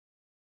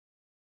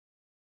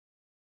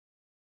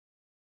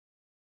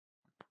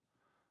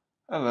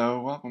Hello,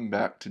 welcome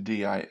back to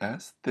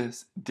DIS.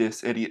 This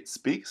idiot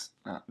speaks.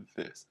 Not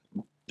this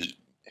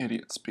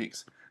idiot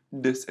speaks.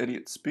 This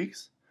idiot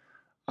speaks.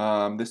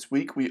 This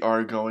week we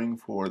are going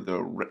for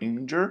the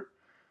Ranger,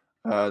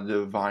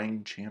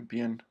 Divine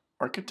Champion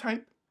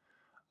archetype.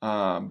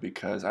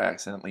 Because I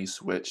accidentally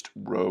switched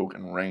Rogue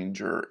and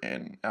Ranger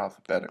in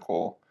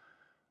alphabetical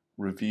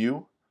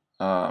review.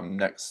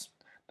 Next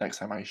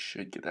time I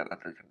should get that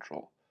under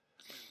control,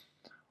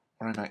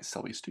 or I might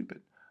still be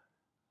stupid.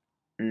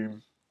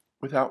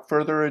 Without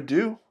further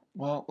ado,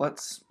 well,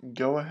 let's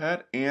go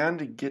ahead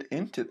and get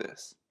into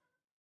this.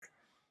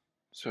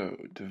 So,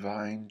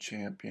 Divine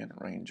Champion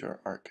Ranger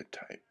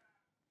archetype.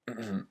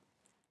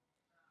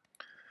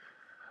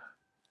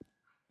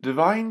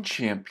 Divine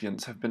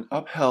Champions have been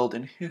upheld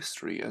in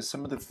history as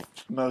some of the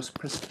most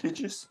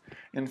prestigious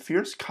and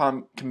fierce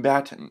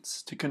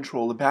combatants to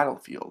control the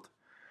battlefield.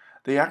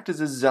 They act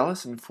as a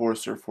zealous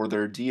enforcer for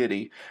their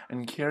deity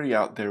and carry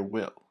out their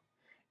will.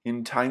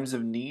 In times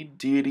of need,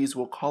 deities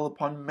will call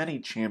upon many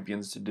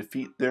champions to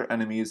defeat their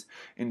enemies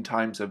in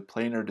times of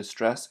planar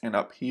distress and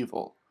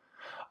upheaval.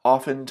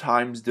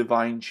 Oftentimes,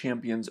 divine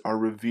champions are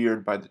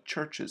revered by the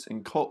churches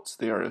and cults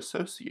they are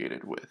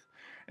associated with,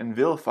 and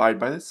vilified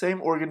by the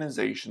same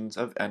organizations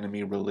of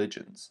enemy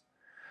religions.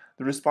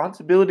 The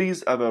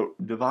responsibilities of a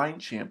divine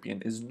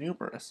champion is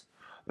numerous,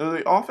 though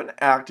they often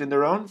act in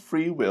their own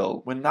free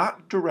will when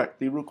not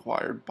directly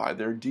required by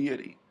their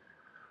deity.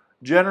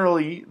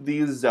 Generally,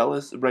 these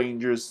zealous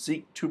rangers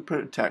seek to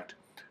protect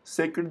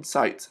sacred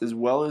sites as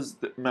well as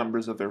the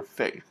members of their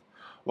faith,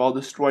 while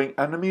destroying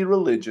enemy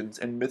religions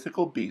and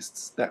mythical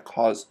beasts that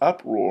cause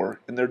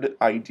uproar in their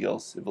ideal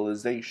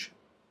civilization.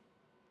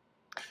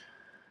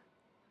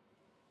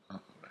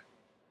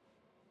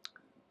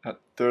 At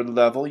third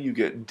level, you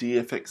get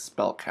deific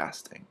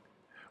spellcasting.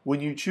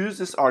 When you choose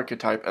this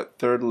archetype at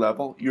third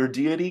level, your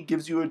deity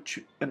gives you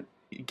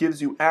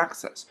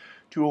access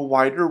to a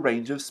wider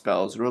range of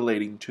spells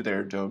relating to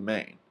their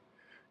domain.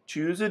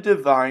 Choose a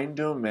divine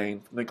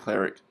domain from the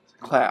cleric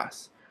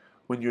class.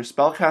 When your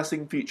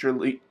spellcasting feature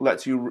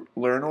lets you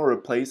learn or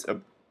replace a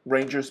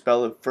ranger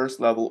spell of first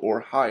level or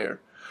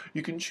higher,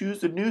 you can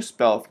choose a new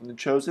spell from the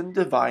chosen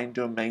divine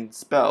domain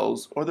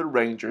spells or the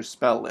ranger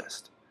spell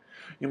list.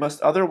 You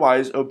must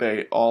otherwise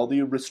obey all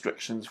the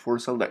restrictions for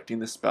selecting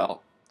the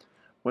spell.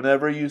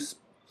 Whenever you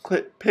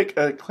pick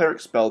a cleric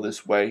spell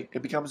this way,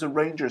 it becomes a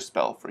ranger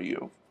spell for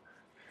you.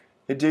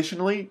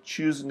 Additionally,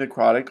 choose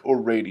necrotic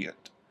or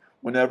radiant.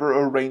 Whenever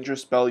a ranger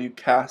spell you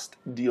cast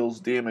deals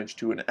damage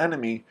to an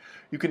enemy,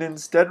 you can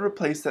instead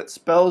replace that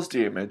spell's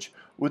damage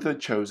with a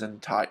chosen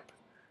type.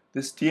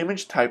 This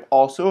damage type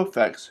also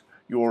affects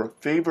your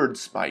favored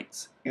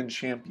smites and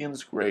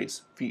Champion's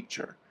Grace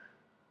feature,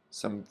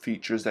 some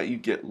features that you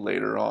get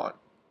later on.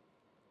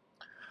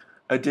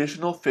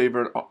 Additional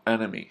favored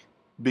enemy.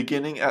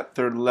 Beginning at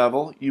third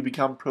level, you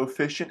become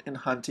proficient in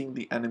hunting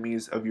the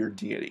enemies of your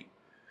deity.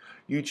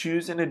 You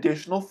choose an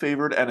additional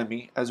favored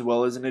enemy as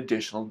well as an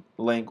additional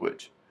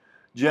language.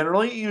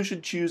 Generally, you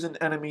should choose an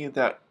enemy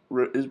that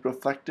is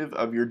reflective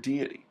of your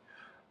deity,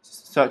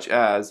 such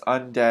as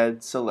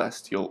undead,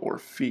 celestial, or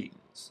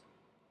fiends.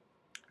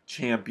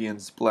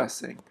 Champion's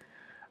Blessing.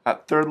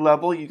 At third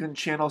level, you can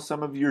channel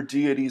some of your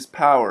deity's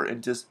power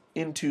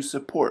into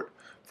support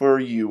for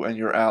you and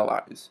your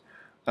allies.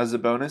 As a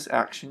bonus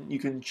action, you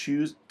can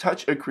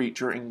touch a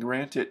creature and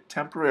grant it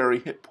temporary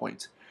hit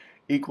points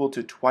equal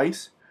to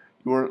twice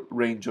your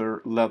ranger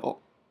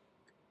level.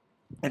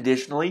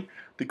 Additionally,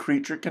 the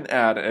creature can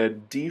add a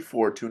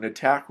d4 to an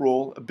attack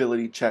roll,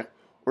 ability check,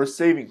 or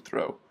saving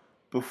throw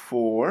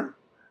before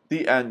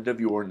the end of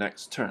your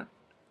next turn.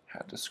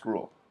 Had to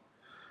scroll.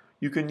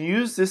 You can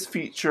use this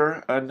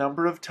feature a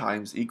number of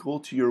times equal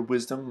to your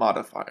wisdom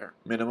modifier,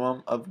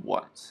 minimum of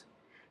once.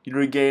 You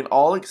regain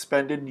all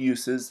expended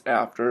uses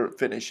after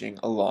finishing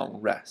a long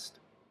rest.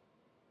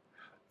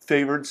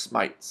 Favored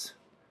Smites.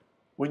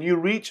 When you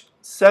reach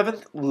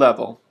 7th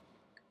level,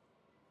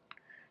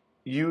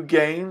 you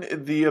gain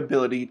the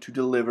ability to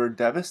deliver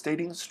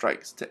devastating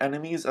strikes to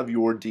enemies of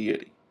your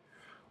deity.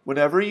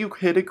 Whenever you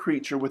hit a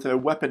creature with a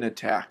weapon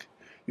attack,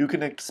 you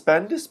can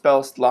expend a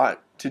spell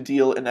slot to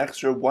deal an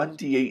extra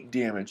 1d8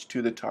 damage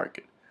to the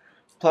target,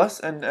 plus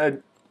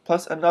another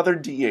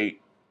d8,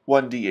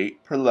 1d8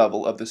 per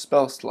level of the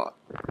spell slot.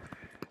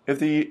 If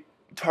the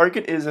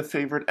target is a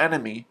favored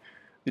enemy,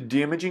 the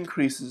damage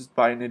increases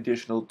by an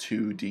additional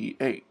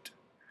 2d8.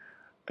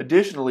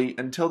 Additionally,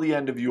 until the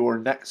end of your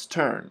next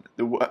turn,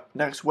 the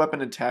next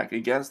weapon attack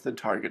against the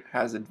target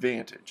has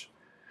advantage.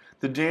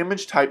 The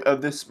damage type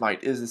of this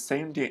smite is the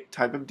same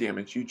type of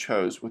damage you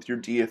chose with your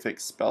deific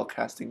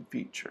spellcasting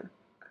feature.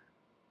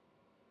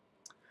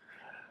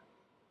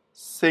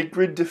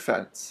 Sacred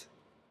Defense.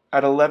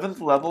 At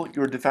 11th level,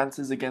 your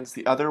defenses against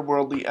the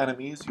otherworldly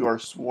enemies you are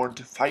sworn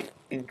to fight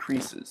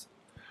increases.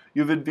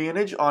 You have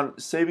advantage on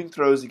saving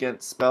throws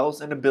against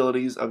spells and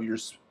abilities of your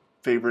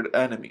favored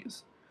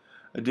enemies.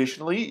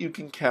 Additionally, you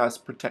can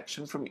cast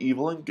Protection from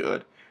Evil and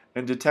Good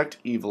and Detect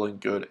Evil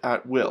and Good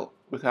at will,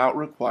 without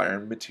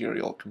requiring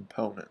material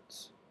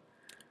components.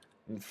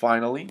 And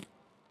finally,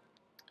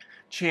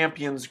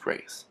 Champion's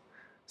Grace.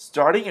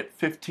 Starting at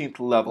 15th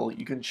level,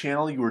 you can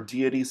channel your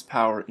deity's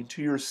power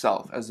into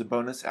yourself as a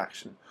bonus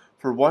action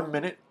for 1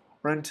 minute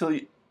or until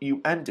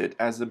you end it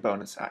as a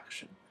bonus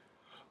action.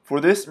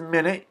 For this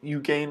minute, you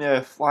gain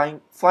a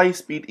fly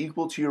speed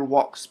equal to your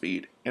walk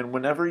speed, and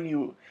whenever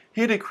you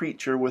hit a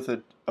creature with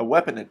a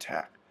weapon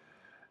attack,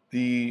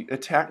 the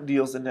attack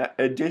deals an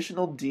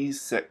additional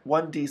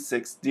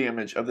 1d6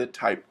 damage of the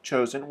type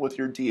chosen with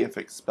your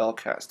deific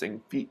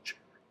spellcasting feature.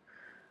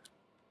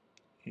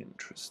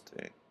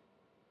 Interesting.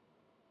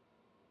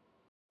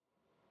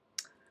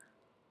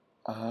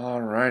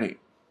 Alrighty.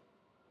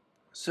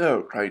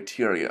 So,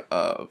 criteria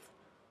of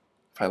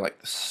if I like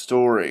the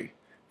story,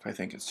 if I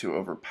think it's too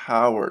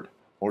overpowered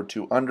or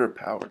too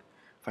underpowered,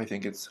 if I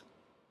think it's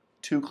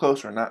too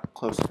close or not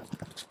close enough,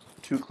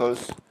 too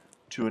close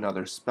to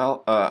another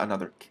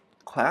another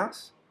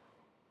class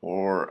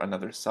or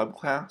another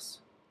subclass,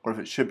 or if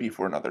it should be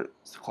for another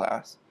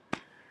class,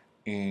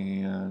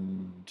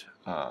 and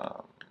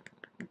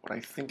what I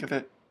think of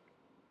it,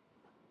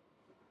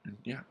 and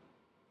yeah,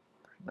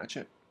 pretty much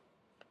it.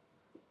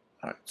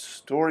 Alright,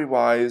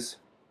 story-wise,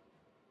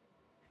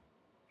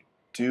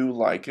 do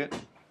like it.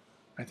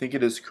 I think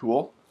it is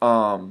cool.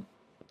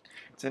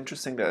 It's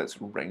interesting that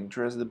it's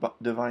Ranger as the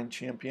Divine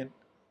Champion,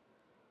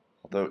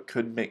 although it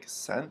could make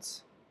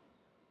sense.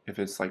 If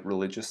it's like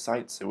religious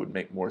sites, it would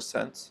make more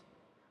sense.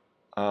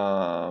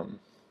 Let's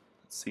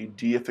see,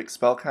 deific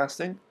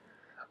spellcasting.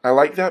 I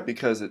like that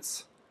because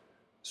it's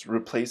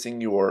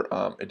replacing your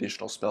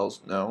additional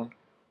spells known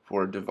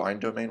for Divine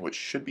Domain, which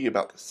should be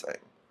about the same.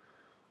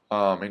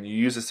 And you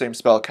use the same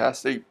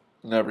spellcasting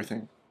and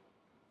everything.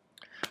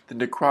 The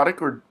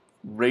Necrotic or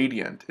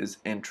Radiant is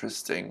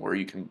interesting, where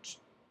you can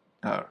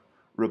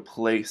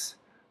replace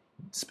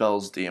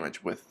spells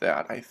damage with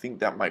that. I think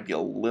that might be a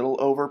little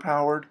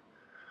overpowered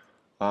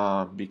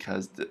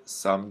because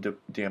some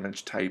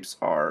damage types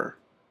are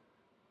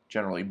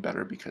generally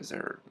better because they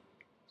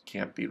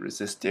can't be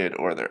resisted,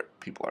 or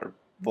people are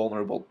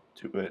vulnerable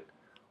to it,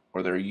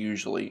 or they're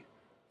usually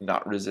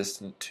not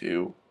resistant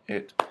to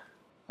it.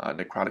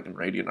 Necrotic and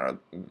Radiant are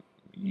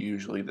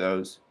usually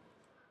those.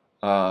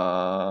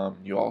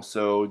 You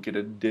also get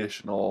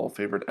additional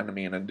favorite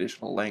enemy and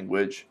additional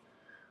language.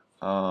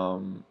 I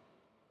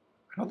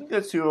don't think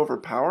that's too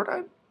overpowered.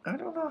 I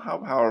don't know how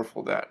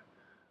powerful that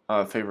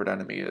favorite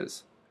enemy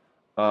is.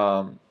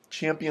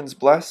 Champion's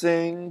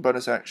Blessing,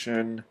 bonus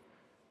action,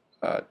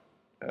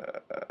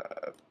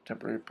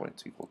 temporary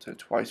points equal to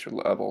twice your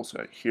level.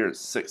 So here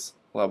it's 6th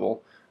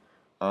level.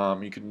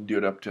 You can do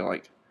it up to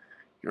like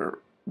your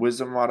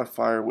Wisdom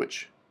modifier,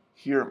 which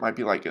here it might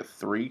be like a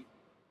 3.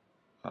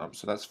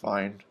 So that's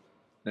fine.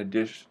 In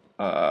addition,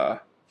 you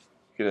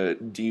get a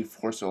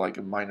D4, so like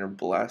a minor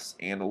bless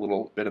and a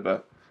little bit of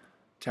a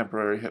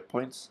temporary hit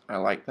points. I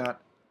like that.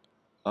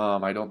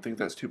 I don't think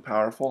that's too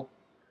powerful.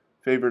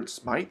 Favored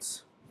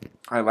smites.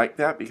 I like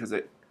that because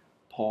it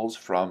pulls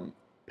from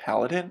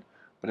Paladin,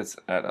 but it's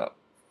at a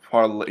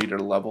far later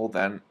level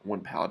than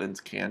when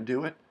Paladins can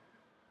do it.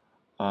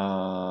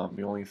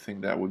 The only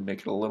thing that would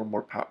make it a little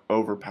more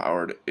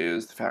overpowered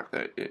is the fact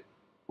that if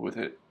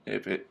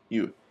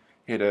you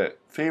hit a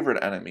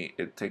favorite enemy,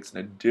 it takes an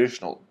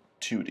additional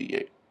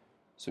 2d8.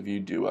 So if you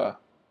do a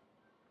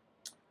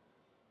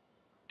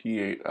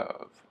d8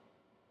 of,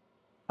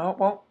 oh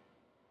well,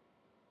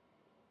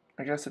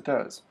 I guess it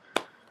does.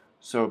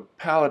 So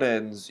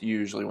paladins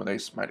usually when they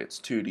smite, it's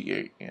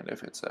 2d8, and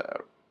if it's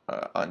a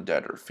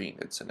undead or fiend,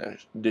 it's an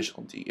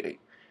additional d8.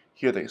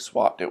 Here they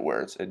swapped it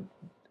where it's a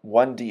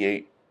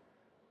 1d8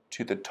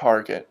 to the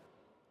target,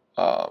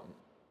 but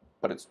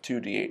it's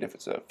 2d8 if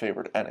it's a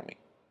favorite enemy.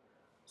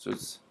 So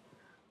it's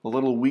a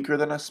little weaker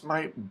than a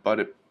smite, but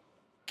it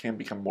can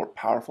become more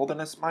powerful than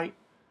a smite.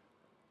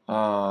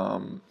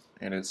 And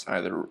it's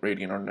either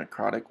radiant or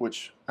necrotic,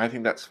 which I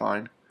think that's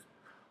fine.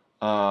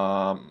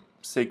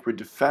 Sacred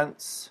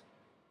Defense.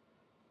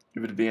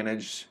 You have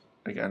advantage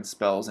against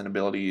spells and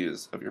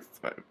abilities of your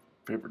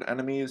favorite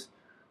enemies.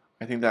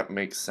 I think that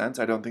makes sense.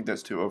 I don't think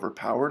that's too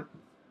overpowered.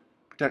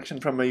 Protection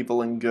from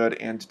evil and good,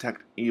 and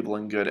detect evil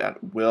and good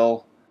at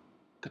will.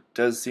 That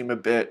does seem a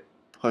bit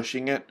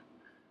pushing it.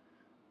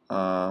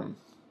 Yeah.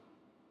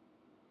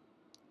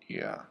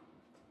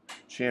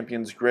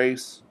 Champion's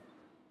Grace.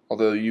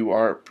 Although you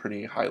are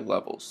pretty high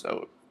level,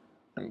 so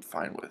I'm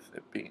fine with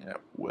it being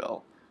at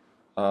will.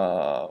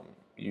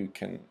 You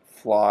can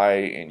fly,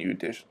 and you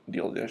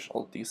deal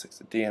additional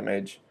d6 of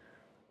damage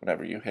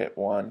whenever you hit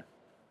one.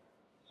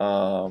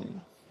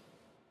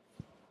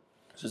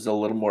 This is a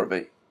little more of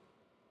a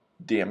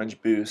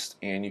damage boost,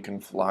 and you can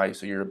fly,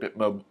 so you're a bit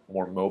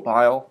more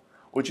mobile,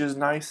 which is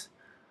nice.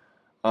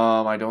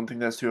 I don't think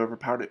that's too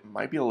overpowered. It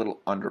might be a little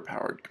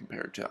underpowered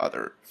compared to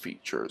other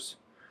features.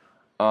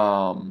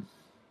 I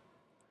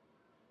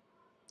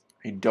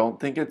don't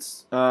think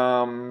it's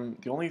the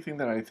only thing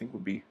that I think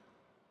would be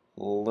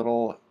a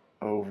little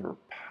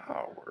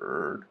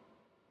overpowered.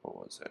 What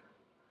was it?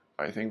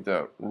 I think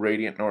the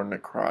Radiant or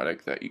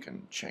Necrotic that you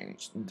can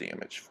change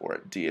damage for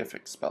it,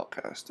 deific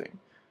spellcasting.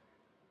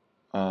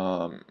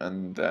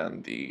 And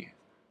then the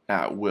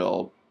at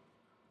will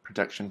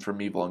protection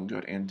from evil and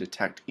good, and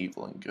detect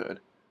evil and good.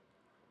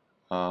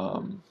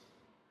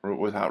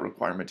 Without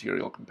required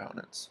material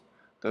components.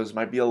 Those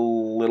might be a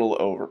little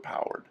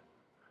overpowered,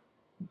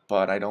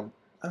 but I don't.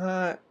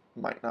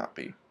 Might not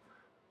be.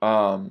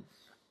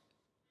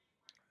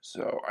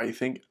 So I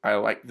think I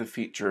like the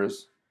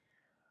features.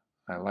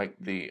 I like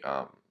the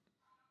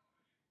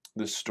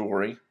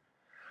story.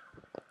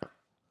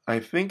 I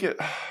think it.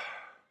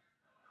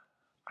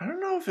 I don't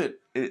know if it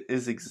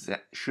is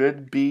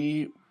should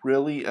be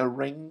really a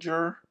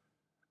ranger.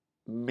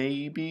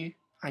 Maybe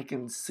I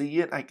can see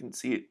it. I can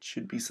see it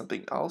should be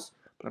something else,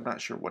 but I'm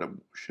not sure what it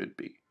should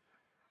be.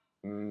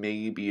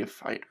 Maybe a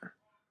fighter.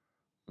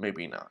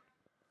 Maybe not.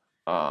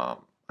 I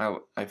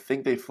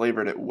think they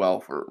flavored it well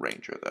for a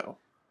ranger though.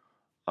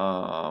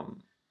 I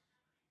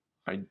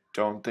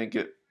don't think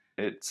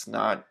it's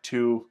not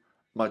too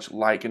much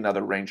like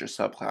another ranger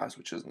subclass,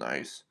 which is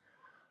nice.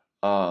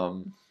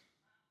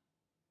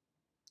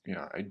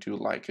 Yeah, I do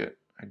like it.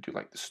 I do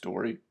like the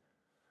story.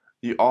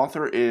 The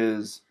author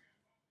is,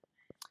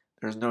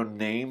 there's no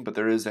name, but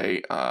there is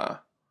a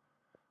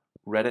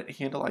Reddit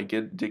handle. I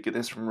did get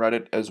this from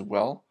Reddit as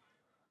well.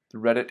 The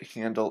Reddit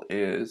handle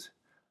is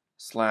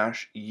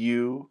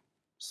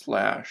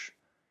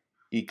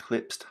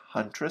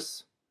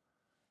 /u/EclipsedHuntress,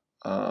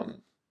 so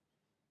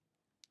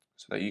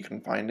that you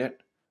can find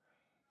it.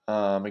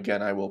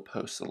 Again, I will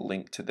post a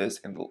link to this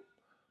and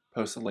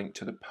post a link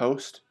to the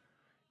post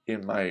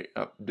in my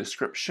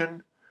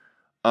description.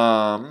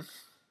 Anywho,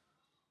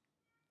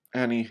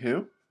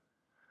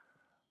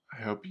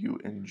 I hope you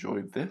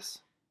enjoyed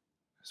this.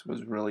 This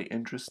was really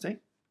interesting,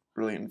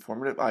 really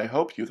informative. I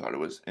hope you thought it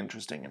was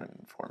interesting and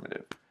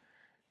informative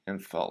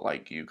and felt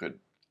like you could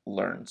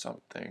learn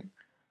something.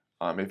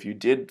 If you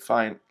did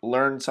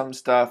learn some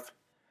stuff,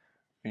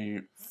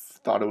 you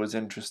thought it was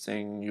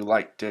interesting, you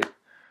liked it,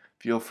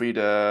 feel free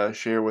to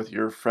share with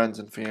your friends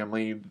and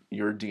family,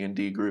 your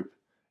D&D group.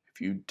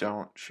 If you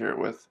don't, share it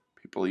with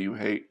people you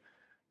hate.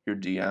 Your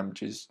DM,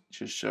 just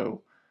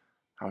show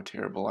how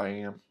terrible I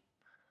am.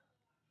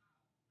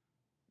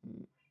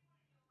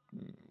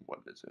 What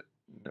is it?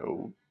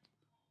 No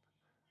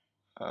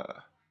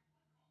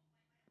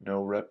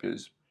rep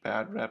is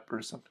bad rep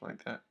or something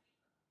like that.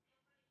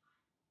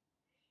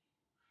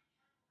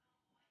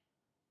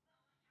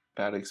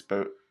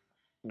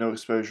 No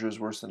exposure is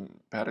worse than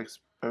bad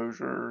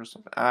exposure or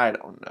something. I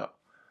don't know.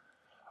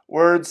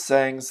 Words,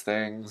 sayings,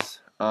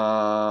 things.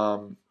 A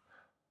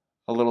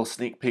little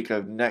sneak peek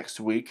of next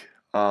week.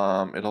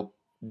 It'll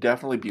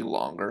definitely be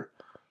longer.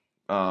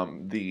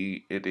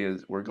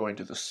 We're going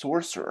to the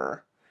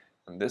sorcerer,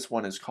 and this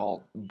one is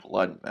called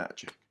blood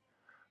magic.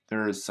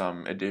 There is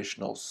some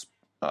additional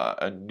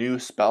new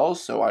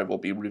spells, so I will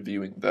be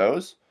reviewing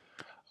those.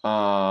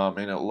 And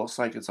it looks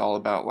like it's all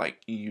about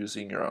like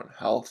using your own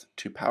health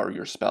to power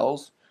your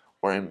spells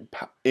or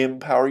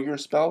empower your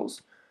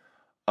spells.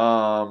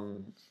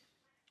 Let's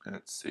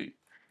see.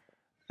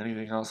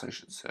 Anything else I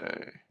should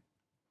say?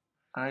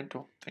 I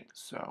don't think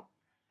so.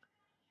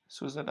 This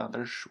was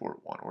another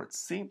short one, or it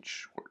seemed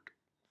short.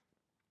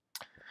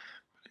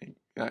 In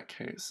that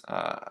case,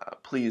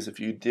 please, if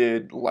you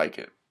did like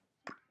it,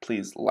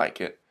 please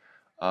like it.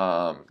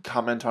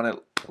 Comment on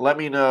it. Let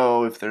me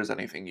know if there's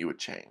anything you would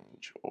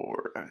change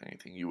or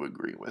anything you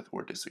agree with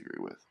or disagree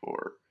with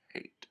or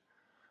hate.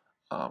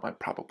 I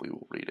probably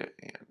will read it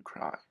and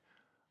cry.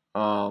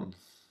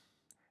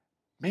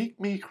 Make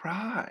me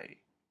cry.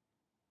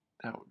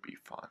 That would be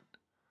fun.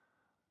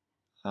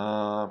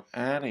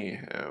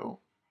 Anywho,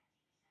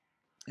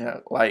 yeah,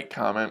 like,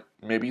 comment,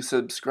 maybe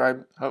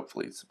subscribe.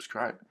 Hopefully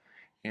subscribe.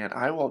 And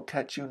I will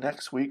catch you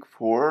next week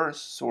for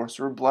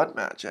Sorcerer Blood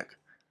Magic.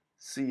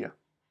 See ya.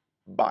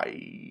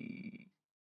 Bye.